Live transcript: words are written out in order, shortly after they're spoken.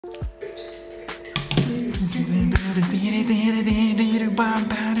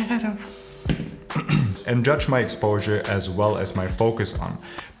And judge my exposure as well as my focus on.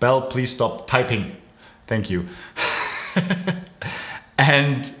 Belle, please stop typing. Thank you.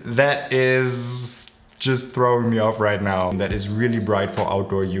 And that is just throwing me off right now. That is really bright for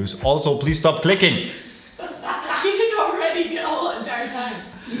outdoor use. Also, please stop clicking. You did already the whole entire time.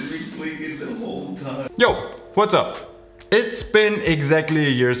 You've been clicking the whole time. Yo, what's up? It's been exactly a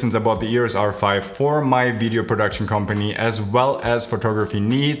year since I bought the EOS R5 for my video production company as well as photography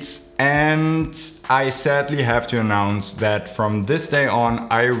needs, and I sadly have to announce that from this day on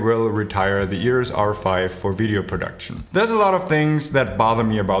I will retire the EOS R5 for video production. There's a lot of things that bother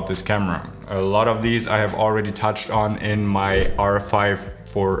me about this camera. A lot of these I have already touched on in my R5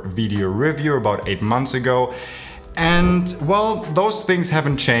 for video review about 8 months ago. And well, those things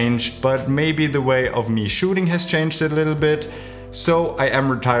haven't changed, but maybe the way of me shooting has changed a little bit. So I am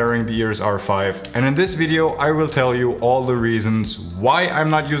retiring the EOS R5, and in this video I will tell you all the reasons why I'm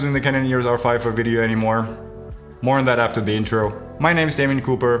not using the Canon EOS R5 for video anymore. More on that after the intro. My name is Damien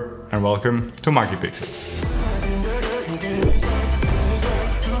Cooper and welcome to Monkey Pixels.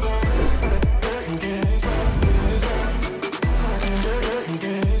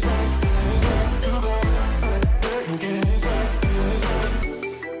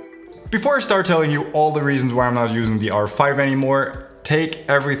 Before I start telling you all the reasons why I'm not using the R5 anymore, take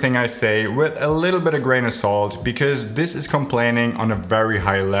everything I say with a little bit of grain of salt, because this is complaining on a very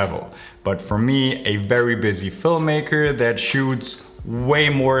high level. But for me, a very busy filmmaker that shoots way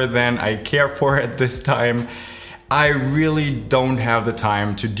more than I care for at this time, I really don't have the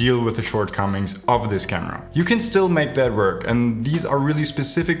time to deal with the shortcomings of this camera. You can still make that work, and these are really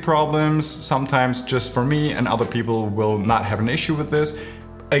specific problems, sometimes just for me, and other people will not have an issue with this.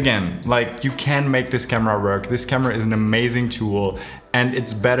 Again, like, you can make this camera work. This camera is an amazing tool and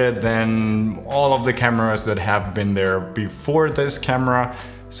it's better than all of the cameras that have been there before this camera.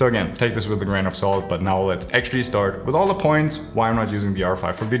 So again, take this with a grain of salt, but now let's actually start with all the points why I'm not using the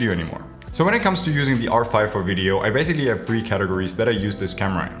R5 for video anymore. So when it comes to using the R5 for video, I basically have 3 categories that I use this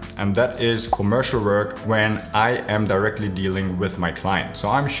camera in. And that is commercial work, when I am directly dealing with my client. So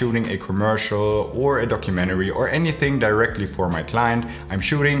I'm shooting a commercial or a documentary or anything directly for my client. I'm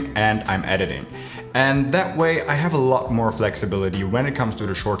shooting and I'm editing. And that way I have a lot more flexibility when it comes to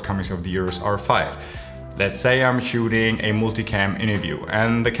the shortcomings of the EOS R5. Let's say I'm shooting a multicam interview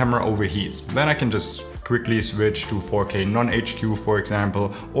and the camera overheats. Then I can just quickly switch to 4K non-HQ, for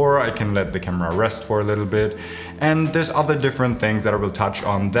example, or I can let the camera rest for a little bit. And there's other different things that I will touch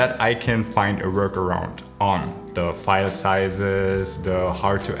on that I can find a workaround on. The file sizes, the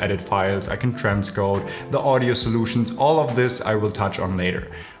hard to edit files, I can transcode, the audio solutions, all of this I will touch on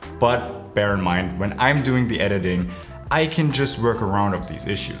later. But bear in mind, when I'm doing the editing, I can just work around of these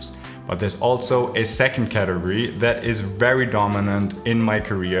issues. But there's also a second category that is very dominant in my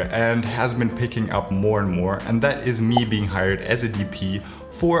career and has been picking up more and more, and that is me being hired as a DP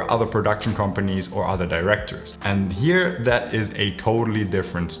for other production companies or other directors. And here that is a totally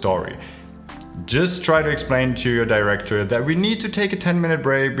different story. Just try to explain to your director that we need to take a 10-minute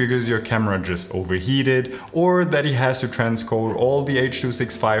break because your camera just overheated, or that he has to transcode all the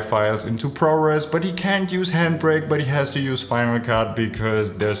H.265 files into ProRes, but he can't use Handbrake, but he has to use Final Cut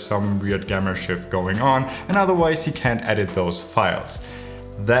because there's some weird gamma shift going on, and otherwise he can't edit those files.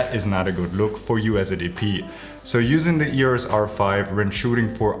 That is not a good look for you as a DP. So using the EOS R5 when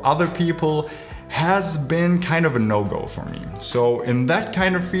shooting for other people has been kind of a no-go for me. So in that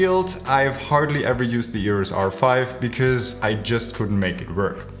kind of field, I've hardly ever used the EOS R5 because I just couldn't make it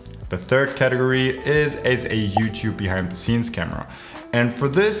work. The third category is as a YouTube behind-the-scenes camera. And for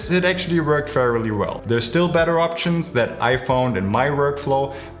this, it actually worked fairly well. There's still better options that I found in my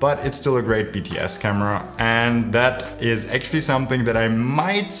workflow, but it's still a great BTS camera. And that is actually something that I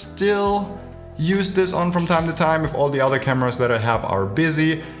might still use this on from time to time if all the other cameras that I have are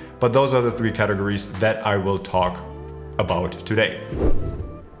busy. But those are the 3 categories that I will talk about today.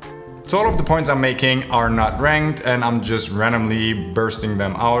 So all of the points I'm making are not ranked and I'm just randomly bursting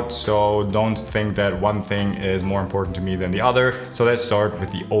them out, so don't think that one thing is more important to me than the other. So let's start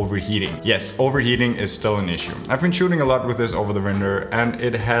with the overheating. Yes, overheating is still an issue. I've been shooting a lot with this over the winter and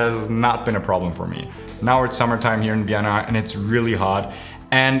it has not been a problem for me. Now it's summertime here in Vienna and it's really hot.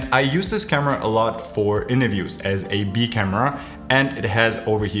 And I use this camera a lot for interviews as a B camera, and it has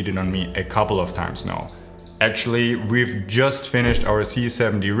overheated on me a couple of times now. Actually, we've just finished our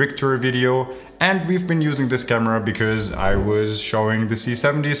C70 rig tour video, and we've been using this camera because I was showing the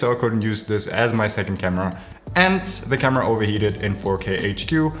C70, so I couldn't use this as my second camera. And the camera overheated in 4K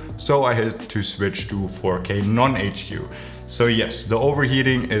HQ, so I had to switch to 4K non-HQ. So yes, the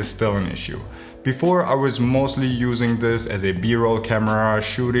overheating is still an issue. Before I was mostly using this as a B-roll camera,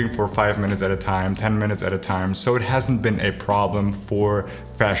 shooting for 5 minutes at a time, 10 minutes at a time, so it hasn't been a problem for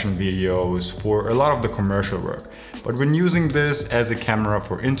fashion videos, for a lot of the commercial work. But when using this as a camera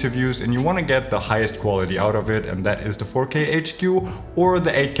for interviews and you want to get the highest quality out of it, and that is the 4K HQ or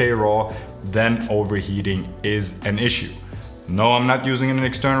the 8K RAW, then overheating is an issue. No, I'm not using an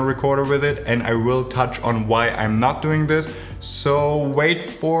external recorder with it, and I will touch on why I'm not doing this. So wait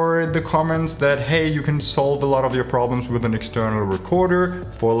for the comments that, hey, you can solve a lot of your problems with an external recorder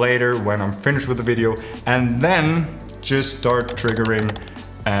for later when I'm finished with the video, and then just start triggering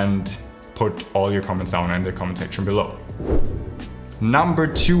and put all your comments down in the comment section below. Number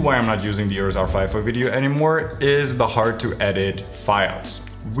 2 why I'm not using the EOS R5 for video anymore is the hard to edit files.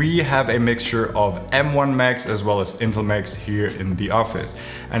 We have a mixture of M1 Macs as well as Intel Macs here in the office.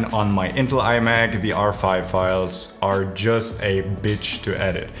 And on my Intel iMac, the R5 files are just a bitch to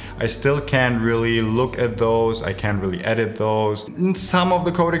edit. I still can't really look at those, I can't really edit those. In some of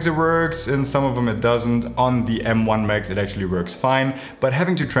the codecs it works, in some of them it doesn't. On the M1 Macs it actually works fine, but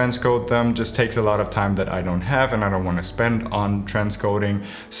having to transcode them just takes a lot of time that I don't have and I don't want to spend on transcoding.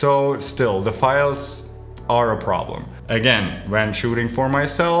 So still, the files are a problem. Again, when shooting for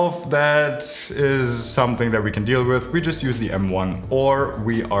myself, that is something that we can deal with. We just use the M1 or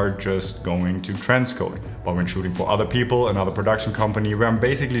we are just going to transcode. But when shooting for other people, another production company, where I'm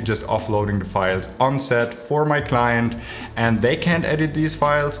basically just offloading the files on set for my client and they can't edit these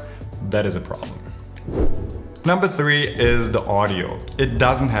files, that is a problem. Number 3 is the audio. It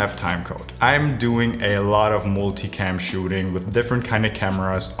doesn't have timecode. I'm doing a lot of multicam shooting with different kind of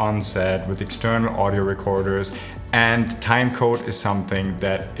cameras on set with external audio recorders, and timecode is something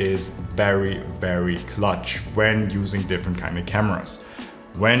that is very, very clutch when using different kind of cameras.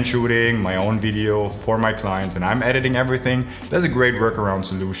 When shooting my own video for my clients and I'm editing everything, there's a great workaround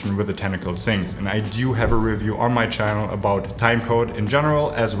solution with the tentacled syncs, and I do have a review on my channel about timecode in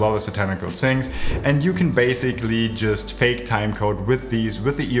general as well as the tentacled syncs, and you can basically just fake timecode with these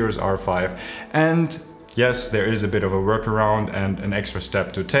with the EOS R5. And yes, there is a bit of a workaround and an extra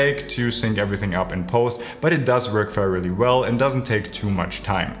step to take to sync everything up in post, but it does work fairly well and doesn't take too much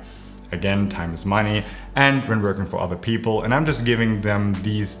time. Again, time is money, and when working for other people and I'm just giving them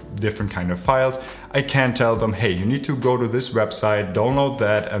these different kind of files, I can't tell them, hey, you need to go to this website, download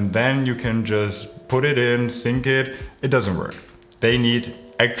that, and then you can just put it in, sync it. It doesn't work. They need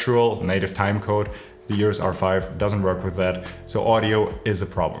actual native timecode. The EOS R5 doesn't work with that, so audio is a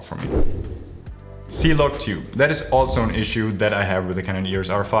problem for me. C-Log 2. That is also an issue that I have with the Canon EOS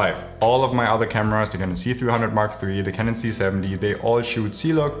R5. All of my other cameras, the Canon C300 Mark III, the Canon C70, they all shoot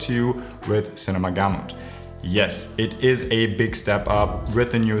C-Log 2 with Cinema Gamut. Yes, it is a big step up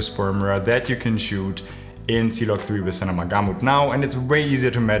with the newest firmware that you can shoot in C-Log 3 with Cinema Gamut now, and it's way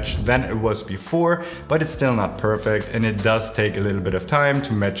easier to match than it was before, but it's still not perfect and it does take a little bit of time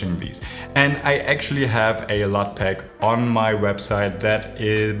to matching these. And I actually have a LUT pack on my website that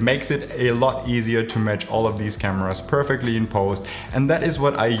makes it a lot easier to match all of these cameras perfectly in post, and that is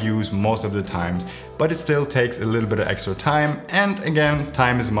what I use most of the times, but it still takes a little bit of extra time, and again,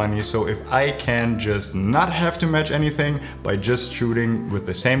 time is money, so if I can just not have to match anything by just shooting with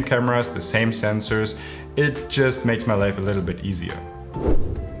the same cameras, the same sensors, it just makes my life a little bit easier.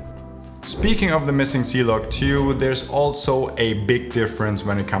 Speaking of the missing C-Log 2, there's also a big difference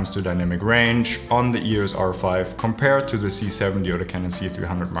when it comes to dynamic range on the EOS R5 compared to the C70 or the Canon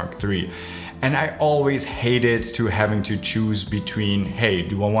C300 Mark III. And I always hated to having to choose between, hey,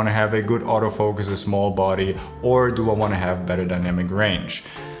 do I want to have a good autofocus, a small body, or do I want to have better dynamic range?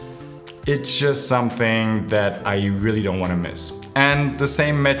 It's just something that I really don't want to miss. And the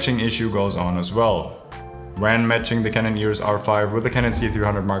same matching issue goes on as well. When matching the Canon EOS R5 with the Canon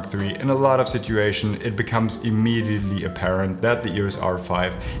C300 Mark III, in a lot of situations it becomes immediately apparent that the EOS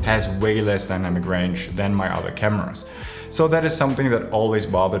R5 has way less dynamic range than my other cameras. So that is something that always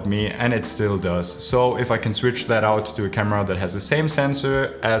bothered me, and it still does. So if I can switch that out to a camera that has the same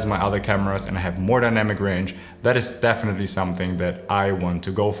sensor as my other cameras and I have more dynamic range, that is definitely something that I want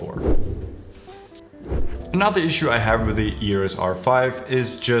to go for. Another issue I have with the EOS R5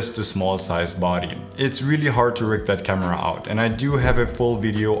 is just the small size body. It's really hard to rig that camera out, and I do have a full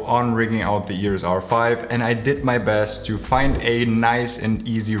video on rigging out the EOS R5, and I did my best to find a nice and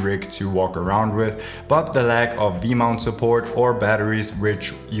easy rig to walk around with, but the lack of V-mount support or batteries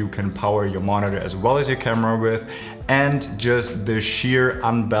which you can power your monitor as well as your camera with, and just the sheer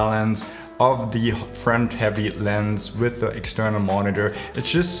unbalance of the front heavy lens with the external monitor.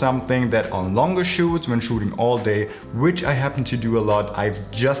 It's just something that on longer shoots, when shooting all day, which I happen to do a lot. I've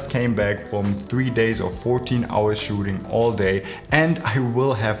just came back from 3 days of 14 hours shooting all day, and I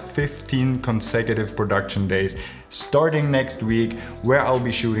will have 15 consecutive production days starting next week, where I'll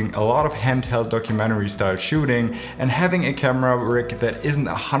be shooting a lot of handheld documentary style shooting. And having a camera rig that isn't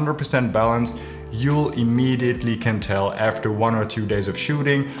 100% balanced, you'll immediately can tell after 1 or 2 days of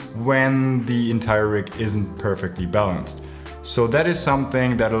shooting when the entire rig isn't perfectly balanced. So that is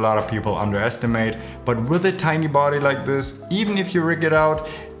something that a lot of people underestimate, but with a tiny body like this, even if you rig it out,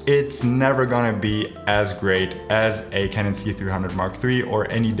 it's never gonna be as great as a Canon C300 Mark III or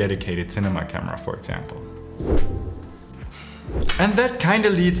any dedicated cinema camera, for example. And that kind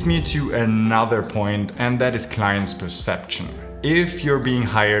of leads me to another point, and that is client's perception. If you're being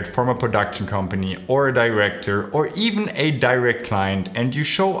hired from a production company or a director or even a direct client and you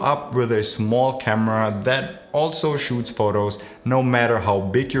show up with a small camera that also shoots photos, no matter how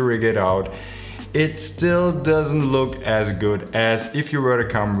big you rig it out, it still doesn't look as good as if you were to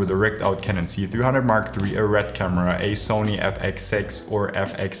come with a rigged out Canon C300 Mark III, a RED camera, a Sony FX6 or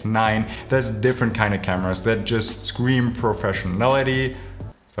FX9. There's different kind of cameras that just scream professionality.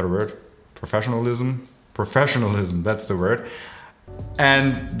 Is that a word? Professionalism? Professionalism, that's the word.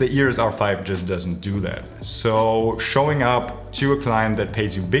 And the EOS R5 just doesn't do that. So showing up to a client that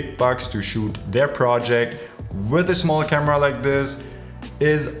pays you big bucks to shoot their project with a small camera like this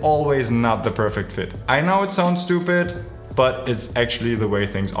is always not the perfect fit. I know it sounds stupid, but it's actually the way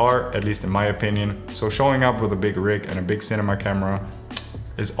things are, at least in my opinion. So showing up with a big rig and a big cinema camera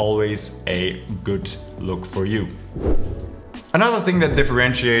is always a good look for you. Another thing that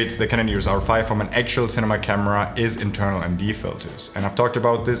differentiates the Canon EOS R5 from an actual cinema camera is internal ND filters. And I've talked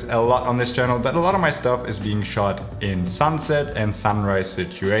about this a lot on this channel, that a lot of my stuff is being shot in sunset and sunrise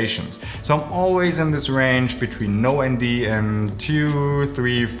situations. So I'm always in this range between no ND and 2,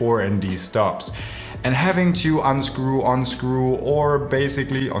 3, 4 ND stops. And having to unscrew, or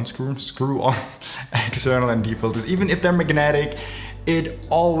basically screw on external ND filters, even if they're magnetic, it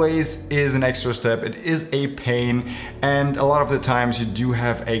always is an extra step. It is a pain, and a lot of the times you do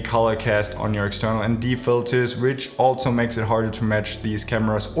have a color cast on your external ND filters, which also makes it harder to match these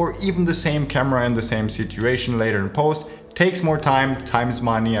cameras or even the same camera in the same situation later in post. Takes more time, time is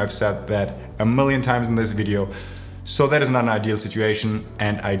money. I've said that a million times in this video. So that is not an ideal situation,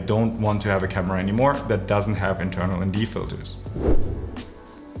 and I don't want to have a camera anymore that doesn't have internal ND filters.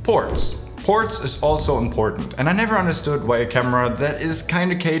 Ports. Ports is also important, and I never understood why a camera that is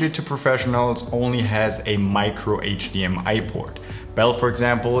kind of catered to professionals only has a micro HDMI port. Belle, for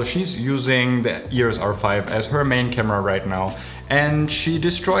example, she's using the EOS R5 as her main camera right now, and she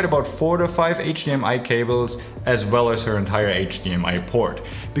destroyed about 4 to 5 HDMI cables as well as her entire HDMI port,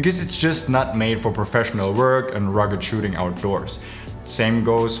 because it's just not made for professional work and rugged shooting outdoors. Same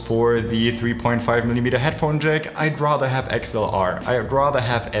goes for the 3.5mm headphone jack. I'd rather have XLR, I'd rather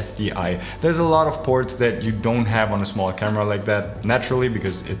have SDI. There's a lot of ports that you don't have on a small camera like that, naturally,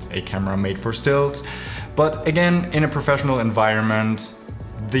 because it's a camera made for stills. But again, in a professional environment,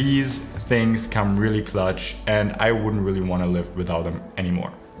 these things come really clutch, and I wouldn't really want to live without them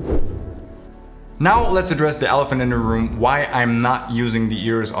anymore. Now let's address the elephant in the room, why I'm not using the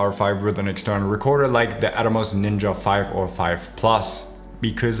EOS R5 with an external recorder like the Atomos Ninja 5 or 5 Plus.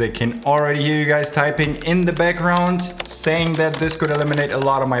 Because I can already hear you guys typing in the background, saying that this could eliminate a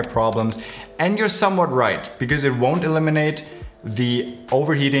lot of my problems. And you're somewhat right, because it won't eliminate the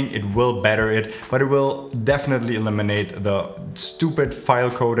overheating, it will better it, but it will definitely eliminate the stupid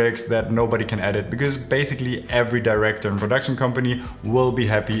file codecs that nobody can edit, because basically every director and production company will be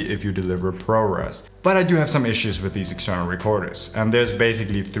happy if you deliver ProRes. But I do have some issues with these external recorders, and there's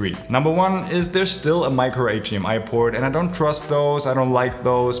basically 3. Number 1 is there's still a micro HDMI port, and I don't trust those, I don't like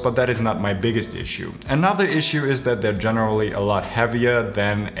those, but that is not my biggest issue. Another issue is that they're generally a lot heavier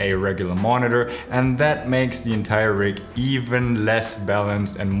than a regular monitor, and that makes the entire rig even less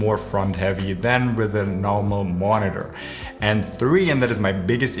balanced and more front heavy than with a normal monitor. And 3, and that is my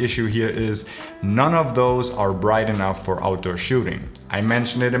biggest issue here, is none of those are bright enough for outdoor shooting. I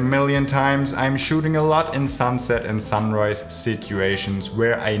mentioned it a million times, I'm shooting a lot in sunset and sunrise situations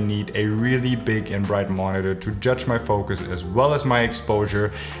where I need a really big and bright monitor to judge my focus as well as my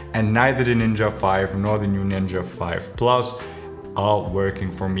exposure, and neither the Ninja 5 nor the new Ninja 5 Plus are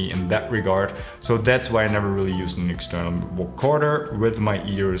working for me in that regard. So that's why I never really used an external recorder with my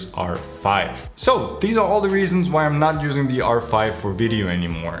EOS R5. So these are all the reasons why I'm not using the R5 for video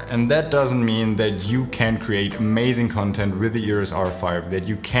anymore. And that doesn't mean that you can't create amazing content with the EOS R5, that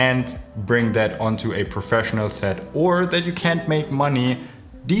you can't bring that onto a professional set, or that you can't make money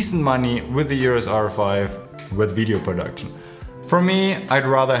decent money with the EOS R5 with video production. For me, I'd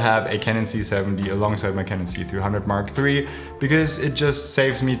rather have a Canon C70 alongside my Canon C300 Mark III because it just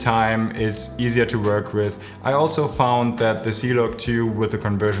saves me time, it's easier to work with. I also found that the C-Log 2 with the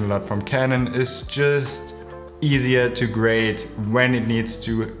conversion LUT from Canon is just easier to grade when it needs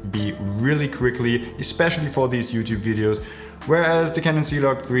to be really quickly, especially for these YouTube videos. Whereas the Canon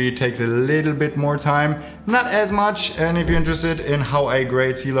C-Log 3 takes a little bit more time, not as much, and if you're interested in how I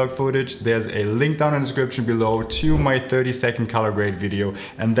grade C-Log footage, there's a link down in the description below to my 30-second color grade video,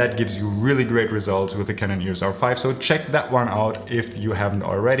 and that gives you really great results with the Canon EOS R5, so check that one out if you haven't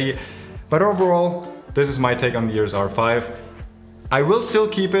already. But overall, this is my take on the EOS R5. I will still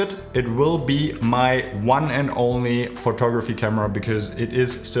keep it. It will be my one and only photography camera because it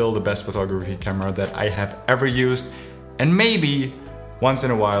is still the best photography camera that I have ever used. And maybe once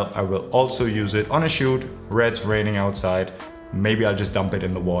in a while I will also use it on a shoot where it's raining outside. Maybe I'll just dump it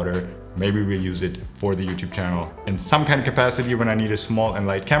in the water. Maybe we'll use it for the YouTube channel in some kind of capacity when I need a small and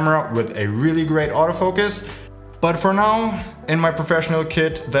light camera with a really great autofocus. But for now, in my professional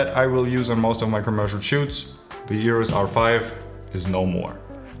kit that I will use on most of my commercial shoots, the EOS R5 is no more.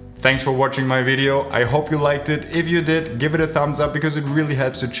 Thanks for watching my video. I hope you liked it. If you did, give it a thumbs up because it really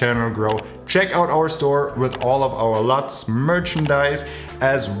helps the channel grow. Check out our store with all of our LUTs, merchandise,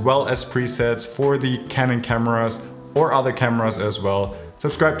 as well as presets for the Canon cameras or other cameras as well.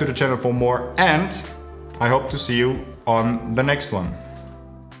 Subscribe to the channel for more, and I hope to see you on the next one.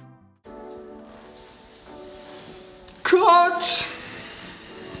 Cut!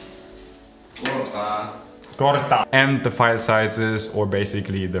 Corta. And the file sizes, or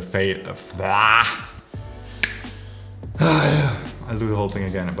basically the fate of I'll do the whole thing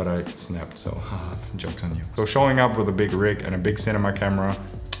again, but I snapped, so joke's on you. So showing up with a big rig and a big cinema camera.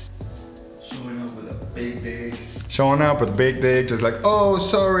 Showing up with a big dig. Showing up with a big dig, just like, oh,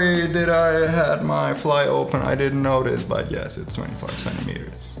 sorry, did I had my fly open? I didn't notice, but yes, it's 25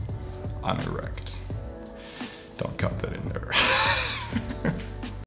 centimeters. Unerect. Don't count that in there.